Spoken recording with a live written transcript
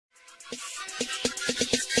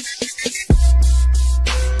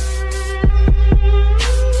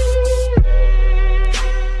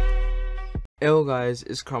Hello guys,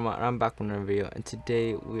 it's Karma and I'm back with another video, and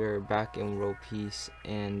today we are back in World Peace,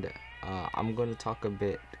 and I'm going to talk a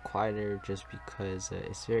bit quieter just because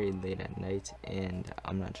it's very late at night and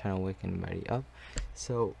I'm not trying to wake anybody up.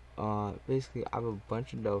 So basically I have a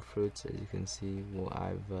bunch of Del fruits. As you can see, well, I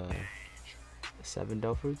have 7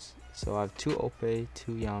 Del fruits. So I have 2 Ope,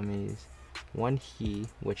 2 Yamis, 1 He,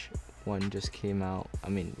 which one just came out,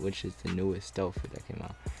 which is the newest Del fruit that came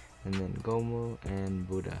out, and then Gomu and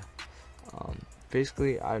Buddha.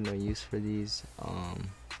 Basically I have no use for these.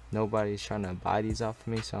 Nobody's trying to buy these off of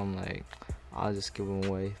me, so I'm like, I'll just give them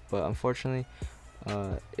away. But unfortunately,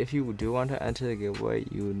 if you do want to enter the giveaway,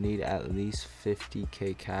 you would need at least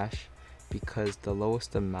 50k cash, because the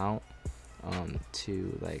lowest amount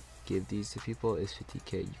to like give these to people is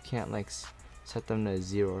 50k. You can't like set them to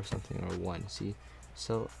 0 or something, or 1. See,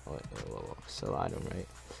 so sell item, right?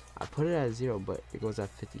 I put it at 0, but it goes at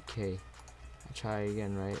 50k. Try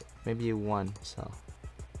again, right? Maybe a 1. So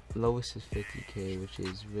lowest is 50k, which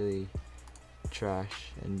is really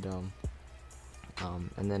trash and dumb.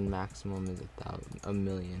 And then maximum is a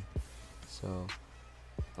million. So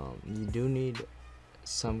you do need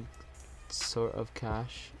some sort of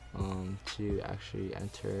cash to actually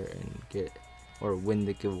enter and get or win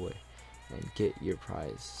the giveaway and get your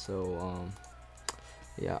prize. So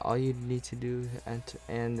yeah, all you need to do is enter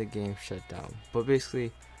and the game shut down. But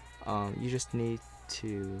basically you just need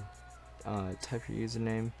to type your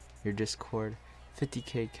username, your Discord,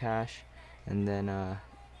 50k cash, and then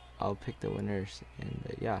I'll pick the winners.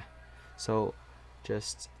 And yeah, so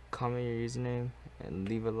just comment your username and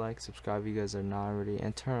leave a like, subscribe if you guys are not already,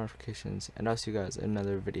 and turn on notifications, and I'll see you guys in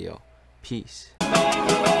another video. Peace.